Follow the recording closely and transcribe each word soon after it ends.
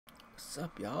What's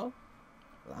up, y'all?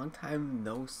 Long time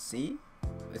no see.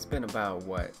 It's been about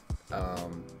what,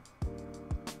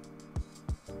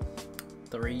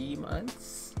 3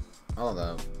 months? I don't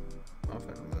know. I don't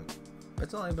fucking look.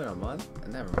 It's only been a month?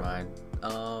 Never mind. I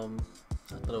thought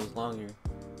it was longer.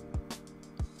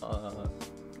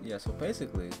 Yeah. So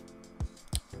basically,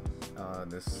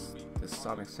 this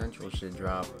Sonic Central shit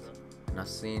dropped, and I've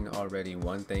seen already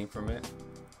one thing from it.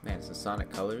 Man, it's the Sonic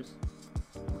Colors,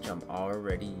 which I'm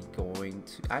already going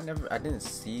to. I didn't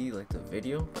see like the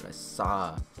video, but I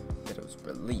saw that it was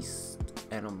released,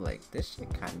 and I'm like, this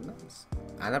shit kind of nice.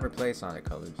 I never played Sonic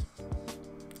Colors.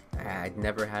 I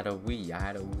never had a Wii. I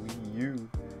had a Wii U.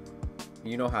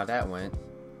 You know how that went.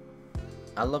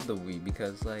 I love the Wii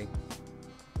because like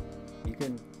you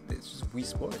can. It's just Wii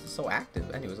Sports. It's so active.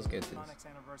 Anyways, let's get to this. Sonic's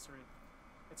anniversary.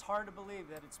 It's hard to believe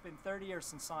that it's been 30 years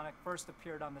since Sonic first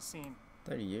appeared on the scene.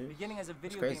 30 years? Beginning as a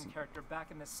video game character back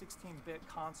in the 16-bit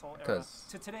console era, Because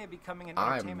to today becoming an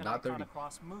entertainment icon 30.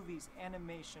 across movies,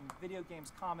 animation, video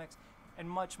games, comics, and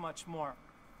much, much more.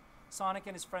 Sonic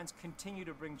and his friends continue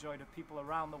to bring joy to people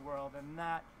around the world, and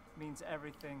that means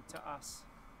everything to us.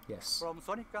 Yes. From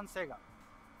Sonic and Sega,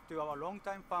 to our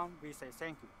longtime fan, we say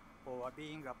thank you for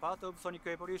being a part of Sonic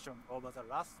evolution over the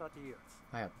last 30 years.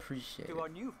 I appreciate it. To our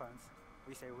new fans,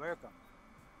 we say welcome.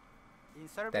 In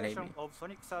celebration of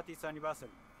Sonic's 30th anniversary,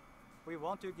 we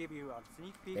want to give you a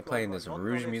sneak peek. They're playing this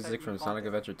Rouge music from Sonic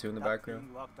Adventure 2 in the background.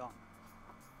 I think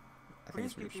Please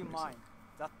it's Rouge keep in music. mind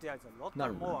that there is a lot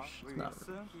Not more Rouge. we It's will not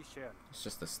soon Rouge. be sharing. It's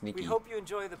just a sneaky. We hope you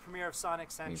enjoy the premiere of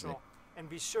Sonic Central, music. and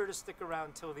be sure to stick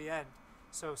around till the end.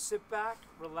 So sit back,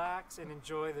 relax, and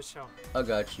enjoy the show. I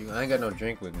got you. I ain't got no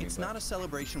drink with me. It's but not a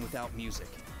celebration without music.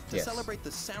 To Yes. celebrate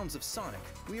the sounds of Sonic,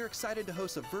 we are excited to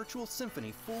host a virtual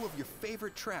symphony full of your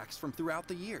favorite tracks from throughout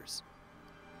the years.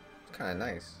 It's kind of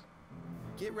nice.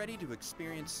 Get ready to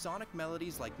experience Sonic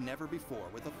melodies like never before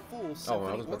with a full Oh, I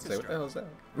symphony was about to say, what the hell is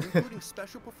orchestra, that? including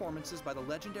special performances by the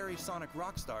legendary Sonic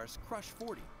rock stars Crush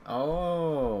 40.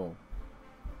 Oh,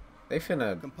 they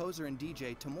finna. Composer and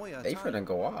DJ Tomoya They Atani, finna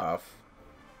go off.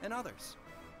 and others.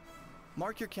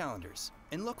 Mark your calendars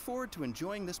and look forward to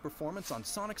enjoying this performance on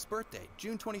Sonic's birthday,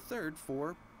 June 23rd,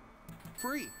 for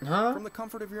free Huh? from the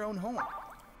comfort of your own home.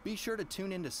 Be sure to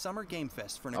tune into Summer Game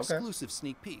Fest for an Okay. exclusive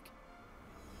sneak peek.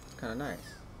 It's kind of nice.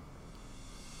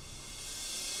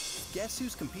 Guess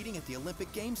who's competing at the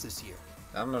Olympic Games this year?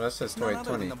 I don't know. That says It's none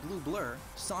other than 2020. the blue blur,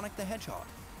 Sonic the Hedgehog.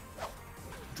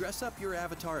 Dress up your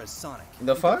avatar as Sonic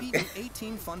The and fuck? compete in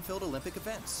 18 fun-filled Olympic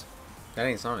events. That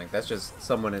ain't Sonic. That's just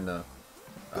someone in the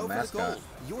Go for the mascot. gold,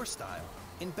 your style,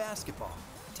 in basketball,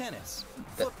 tennis,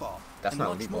 That- football, That's and not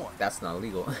much legal. more. That's not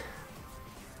legal.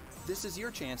 This is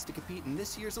your chance to compete in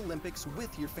this year's Olympics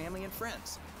with your family and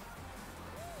friends.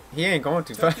 He ain't going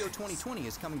too Tokyo fast. 2020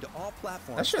 is coming to all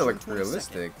platforms That shit June looked 22nd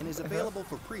realistic. and is What the hell? available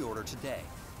for pre-order today.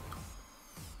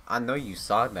 I know you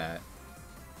saw that.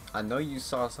 I know you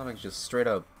saw Sonic just straight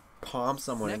up palm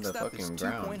someone in Next the up is fucking 2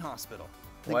 ground. Point Hospital,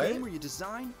 the What? game where you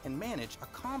design and manage a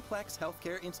complex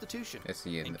healthcare institution Is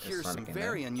he in- and is cure some Sonic in there?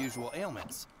 very unusual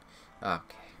ailments.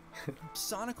 Okay.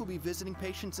 Sonic will be visiting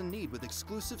patients in need with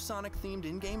exclusive Sonic-themed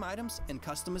in-game items and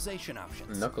customization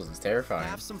options. Knuckles is terrifying.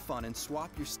 Have some fun and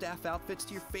swap your staff outfits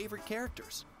to your favorite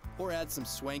characters, or add some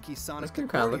swanky Sonic This game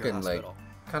decor kind of to your looking like hospital.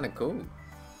 kind of cool.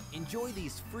 Enjoy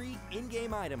these free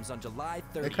in-game items on July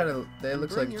 30th. They And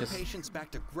looks bring like your just patients back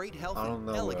to great health I don't and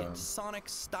know, elegant Sonic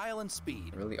style and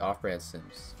speed. really off-brand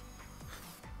Sims.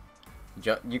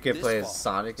 You can This play as fall,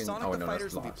 Sonic and Sonic oh the no, Fighters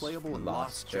that's will be Lost. playable in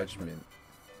Lost Judgment.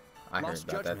 I heard Lost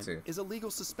about that Judgment too. is a legal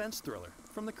suspense thriller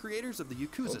from the creators of the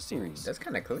Yakuza Ooh, series. that's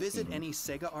kind of cool. Visit any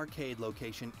Sega arcade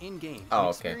location in-game Oh, and okay.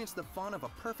 experience the fun of a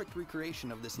perfect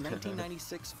recreation of this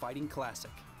 1996 fighting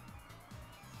classic.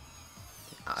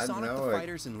 I Sonic know. the Like,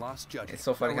 Fighters and Lost Judgment. it's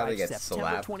so funny how they Arrives get September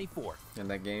slapped 24th. in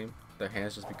that game. Their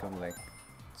hands just become like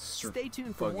Stay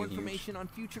tuned for more fucking huge. information on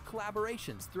future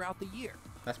collaborations throughout the year.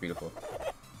 That's beautiful.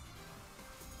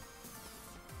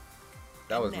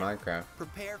 That And was now, Minecraft.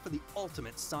 Prepare for the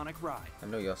ultimate Sonic ride. I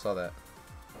know y'all saw that.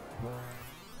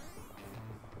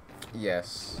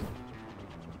 Yes.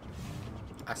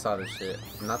 I saw this shit.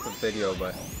 Not the video,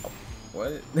 but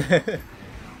what?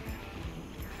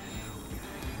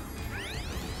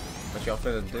 What y'all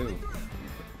finna do?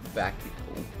 Back.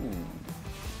 Ooh.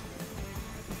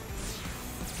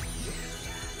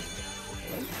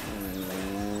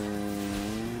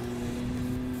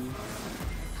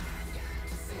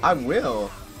 I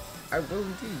will. I will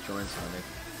indeed join Sonic.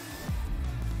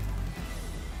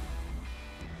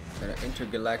 An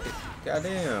intergalactic.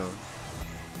 Goddamn.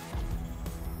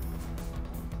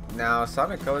 Now,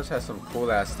 Sonic Colors has some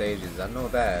cool ass stages. I know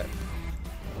that.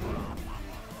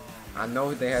 I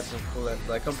know they had some cool,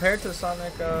 like compared to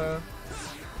Sonic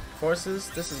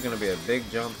Forces, this is gonna be a big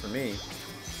jump for me.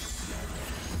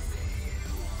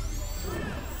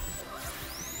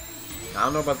 I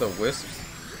don't know about the wisps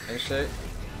and shit,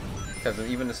 because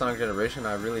even the Sonic Generation,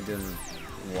 I really didn't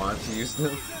want to use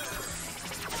them.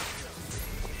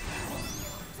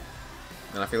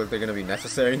 And I feel like they're gonna be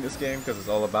necessary in this game because it's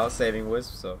all about saving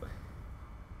wisps. So,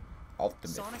 Ultimate.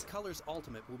 Sonic Colors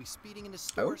Ultimate will be speeding into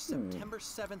stores September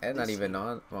 7th. And not even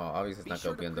on. Well, obviously it's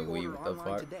not gonna be on the Wii. What the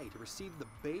fuck? Today to receive the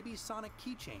Baby Sonic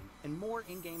keychain and more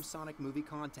in-game Sonic movie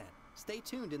content. Stay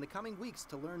tuned in the coming weeks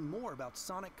to learn more about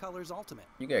Sonic Colors Ultimate.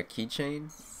 You get a keychain?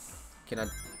 Can I?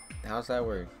 How's that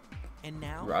work? And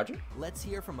now, Roger? Let's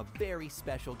hear from a very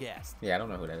special guest. Yeah, I don't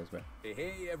know who that is, bro.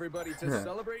 Hey everybody, to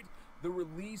celebrate the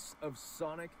release of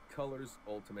Sonic Colors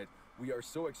Ultimate, we are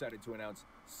so excited to announce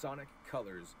Sonic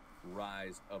Colors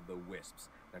Rise of the Wisps.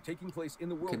 Now, taking place in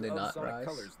the world of Sonic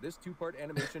Colors, this two-part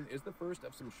animation is the first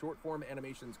of some short-form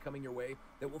animations coming your way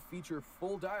that will feature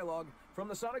full dialogue from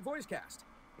the Sonic voice cast.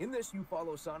 In this, you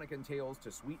follow Sonic and Tails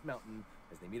to Sweet Mountain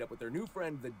as they meet up with their new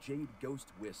friend, the Jade Ghost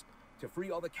Wisp, to free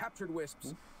all the captured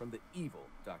wisps from the evil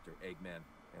Dr. Eggman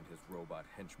and his robot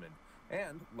henchmen.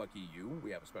 And, lucky you, we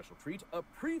have a special treat, a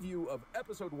preview of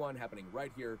Episode 1 happening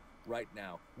right here, right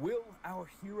now. Will our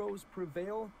heroes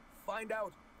prevail? Find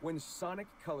out when Sonic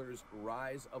Colors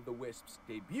Rise of the Wisps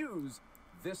debuts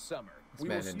this summer. This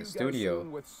man in the studio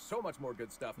soon with so much more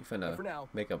good stuff. You finna but for now,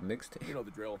 make a mixtape. You know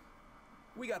the drill.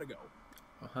 We gotta go.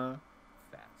 Uh-huh.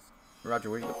 Fast.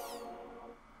 Roger, where you go?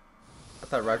 I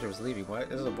thought Roger was leaving. What?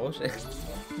 This is a bullshit.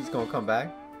 He's gonna come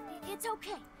back? It's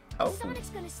okay. Oh. Sonic's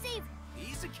gonna save him.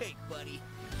 Piece of cake, buddy.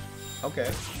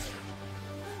 Okay.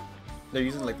 They're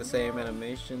using like the same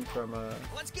animation from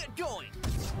Let's get going.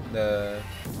 the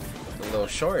little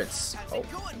shorts. How's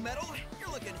it going, Metal? You're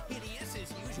looking hideous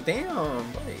as usual.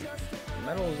 Damn, buddy.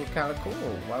 Metals look kind of cool.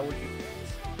 Why would you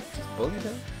just bully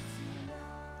them?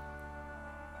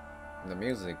 And the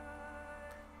music.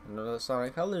 You know, the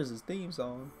Sonic Colors' theme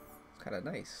song. It's kind of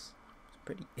nice. It's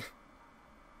pretty.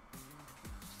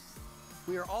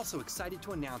 We are also excited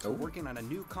to announce we're working on a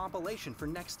new compilation for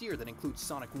next year that includes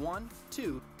Sonic 1,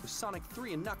 2, Sonic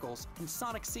 3 and Knuckles, and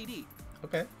Sonic CD.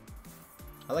 Okay.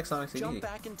 I like Sonic CD. Jump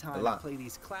back in time and play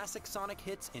these classic Sonic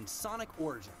hits in Sonic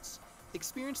Origins.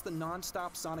 Experience the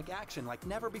non-stop Sonic action like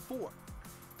never before.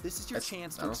 This is your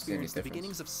chance to experience the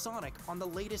beginnings of Sonic on the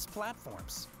latest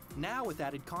platforms. Now with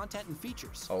added content and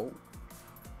features. Oh.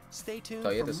 Stay tuned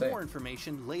for more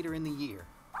information later in the year.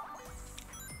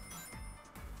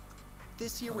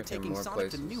 This year we're taking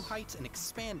Sonic to new heights and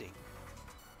expanding.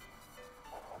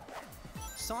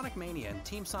 Sonic Mania and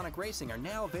Team Sonic Racing are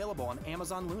now available on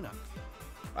Amazon Luna.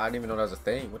 I didn't even know that was a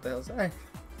thing. What the hell is that?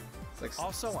 It's like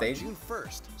also on June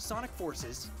 1st, Sonic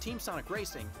Forces, Team Sonic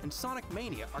Racing, and Sonic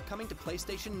Mania are coming to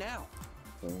PlayStation Now.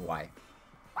 Why?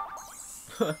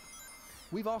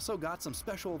 We've also got some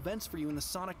special events for you in the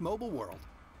Sonic mobile world.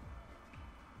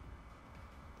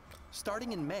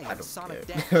 Starting in May, Sonic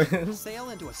Dash sail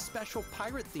into a special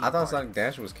pirate theme. I thought Sonic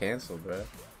Dash was canceled, bro.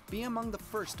 Be among the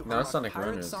first to unlock Sonic Pirate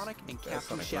Runners. Sonic and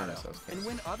Captain Shadow, and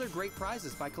win other great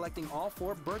prizes by collecting all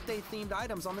 4 birthday-themed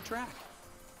items on the track.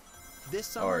 This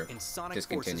summer in Sonic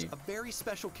Forces, a very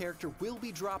special character will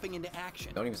be dropping into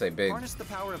action. Don't even say big. Harness the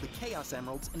power of the Chaos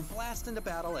Emeralds and blast into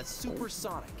battle as Super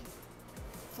Sonic.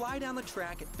 Fly down the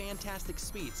track at fantastic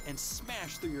speeds and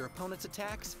smash through your opponent's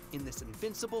attacks in this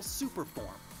invincible super form.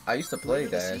 I used to play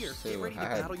Dash too. Get ready to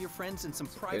battle your friends in some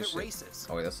private races.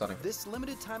 Oh, wait, that's Sonic. This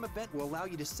limited time event will allow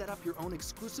you to set up your own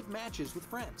exclusive matches with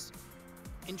friends.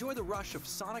 Enjoy the rush of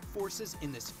Sonic Forces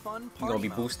in this fun party. You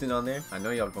gonna be boosting on there? I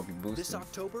know y'all gonna be boosting. This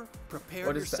October,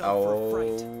 prepare yourself for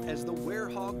a fright as the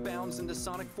Werehog bounds into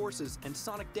Sonic Forces and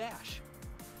Sonic Dash.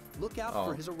 Look out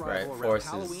for his arrival around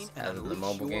Halloween and unleash the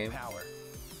mobile game power.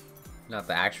 Not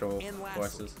the actual and lastly,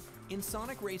 Forces. In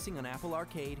Sonic Racing on Apple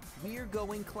Arcade, we're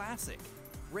going classic.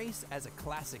 Race as a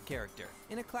classic character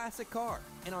in a classic car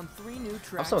and on 3 new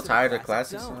tracks. I'm so tired of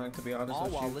classic Sonic, to be honest all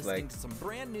with while you. listening to some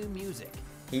brand new music.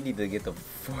 He need to get the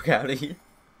fuck out of here.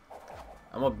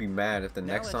 I'm gonna be mad if the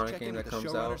next Sonic game that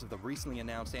comes out. Of the recently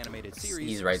announced animated series,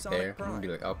 he's right Sonic there. Prime, I'm gonna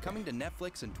be like, okay. Coming to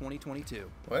Netflix in 2022.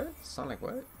 What? Sonic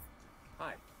what?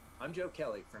 Hi, I'm Joe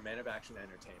Kelly from Man of Action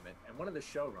Entertainment and one of the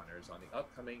showrunners on the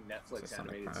upcoming Netflix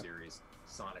animated series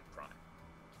Sonic Prime.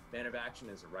 Man of Action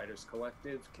is a writers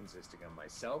collective consisting of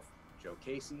myself, Joe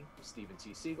Casey, Stephen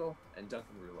T. Siegel, and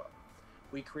Duncan Rouleau.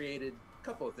 We created a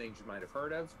couple of things you might have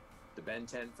heard of: the Ben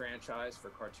 10 franchise for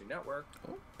Cartoon Network,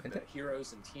 the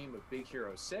Heroes and Team of Big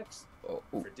Hero 6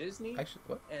 for Disney,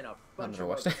 and a bunch of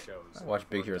other shows. I watched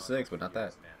Big Hero 6, but not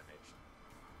that.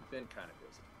 Been kind of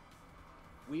busy.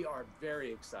 We are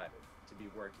very excited to be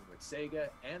working with Sega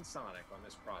and Sonic on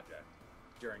this project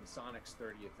during Sonic's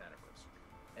 30th anniversary.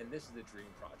 And this is a dream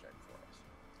project for us.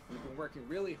 We've been working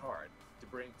really hard to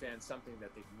bring fans something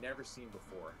that they've never seen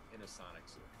before in a Sonic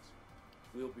series.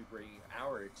 We'll be bringing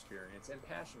our experience and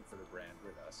passion for the brand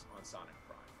with us on Sonic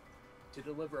Prime to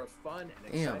deliver a fun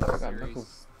and exciting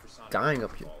series for Sonic dying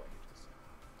up here. all ages.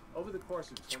 Over the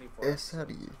course of 24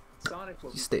 episodes, Sonic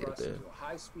will be thrust into a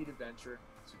high-speed adventure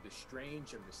through the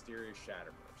strange and mysterious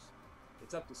Shatterverse.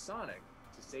 It's up to Sonic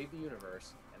to save the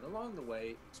universe and along the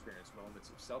way experience moments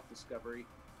of self-discovery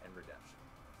and redemption.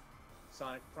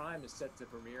 Sonic Prime is set to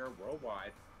premiere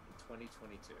worldwide in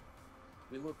 2022.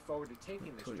 We look forward to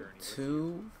taking this journey with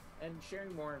you and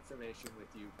sharing more information with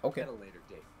you at a later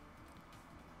date.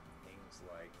 Things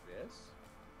like this.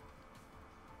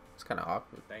 It's kind of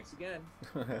awkward. Thanks again.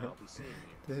 And I'll be seeing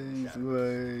you. Things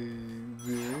like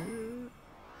this.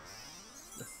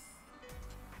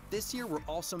 This year, we're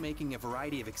also making a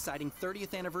variety of exciting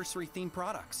 30th anniversary themed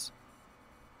products.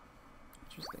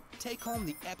 Interesting. Take home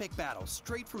the epic battle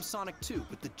straight from Sonic 2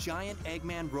 with the giant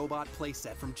Eggman robot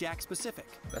playset from Jakks Pacific.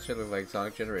 That should look like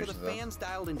Sonic Generations. For the fans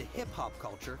dialed into hip-hop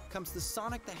culture comes the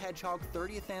Sonic the Hedgehog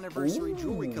 30th anniversary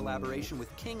jewelry collaboration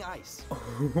with King Ice.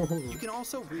 You can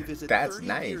also revisit 30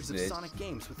 years of Sonic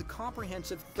games with the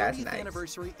comprehensive 30th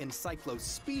anniversary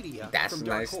Encyclopedia from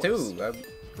Dark Horse. Too.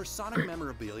 For Sonic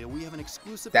memorabilia, we have an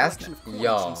exclusive collection of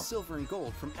coins in silver and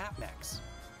gold from Apmex.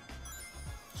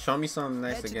 Show me something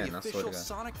nice Head again. to the official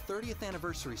Sonic 30th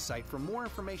anniversary site for more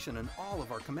information on all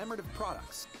of our commemorative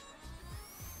products.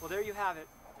 Well, there you have it.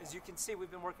 As you can see,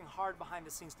 we've been working hard behind the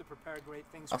scenes to prepare great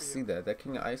things for you. I see that. That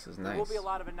King of Ice is nice. There will be a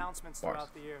lot of announcements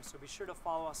throughout the year, so be sure to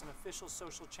follow us on official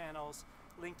social channels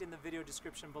linked in the video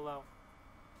description below.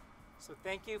 So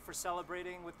thank you for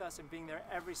celebrating with us and being there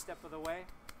every step of the way.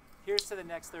 Here's to the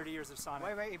next 30 years of Sonic.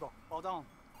 Wait, Ivo. Hold on.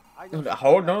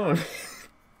 Hold on.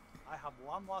 I have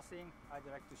one more thing I'd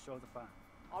like to show the fan.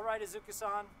 All right,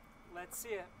 Izuka-san, let's see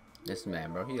it. This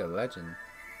man, bro, he a legend.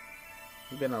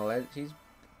 He's been a legend. He's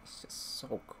just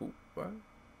so cool, bro.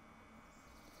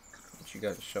 What you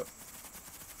got to show?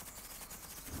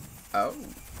 Oh,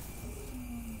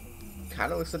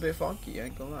 kind of looks a bit funky. I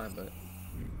ain't gonna lie, but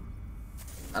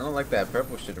I don't like that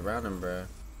purple shit around him, bro.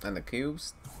 And the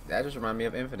cubes, that just remind me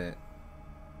of Infinite.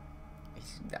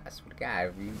 That's what the guy.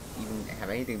 If you even have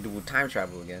anything to do with time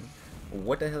travel again.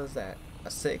 What the hell is that?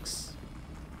 A 6?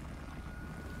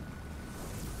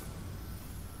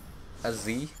 A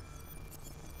Z?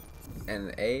 And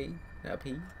an A? A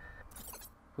P?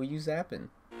 Who you zapping?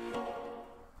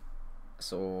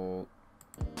 So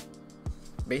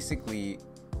basically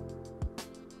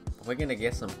we're gonna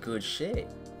get some good shit.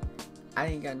 I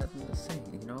ain't got nothing to say,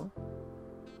 you know?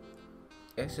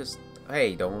 It's just,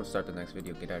 hey, don't start the next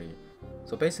video, get out of here.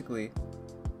 So basically,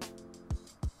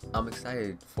 I'm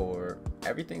excited for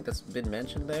everything that's been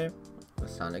mentioned there. The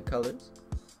Sonic Colors,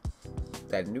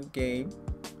 that new game,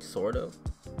 sort of.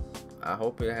 I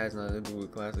hope it has nothing to do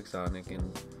with classic Sonic.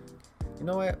 And you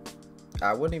know what?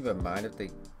 I wouldn't even mind if they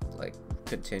like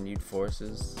continued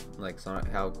Forces, like Sonic,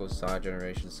 how it goes Sonic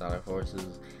Generation, Sonic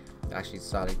Forces, actually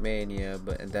Sonic Mania,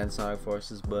 and then Sonic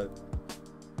Forces, but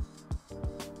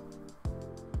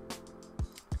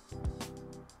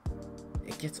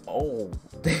gets old.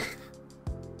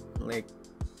 Like,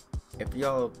 if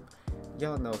y'all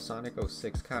know, Sonic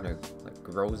 06 kind of like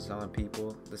grows on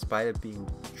people despite it being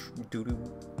doo-doo,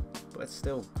 but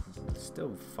still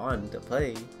fun to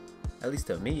play. At least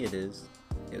to me it is.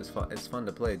 It's fun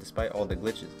to play despite all the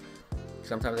glitches.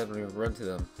 Sometimes I don't even run to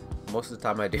them. Most of the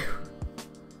time I do.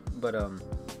 But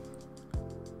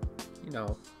you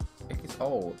know, it gets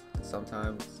old.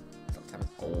 Sometimes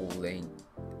old ain't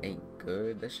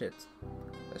good. That shit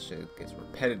gets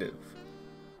repetitive.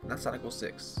 Not Sonic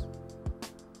 06.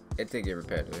 It did get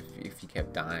repetitive if you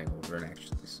kept dying over and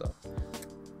actually, so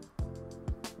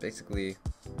basically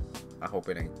I hope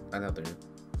it ain't another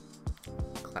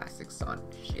classic Sonic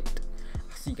shit.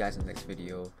 I'll see you guys in the next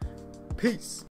video. Peace.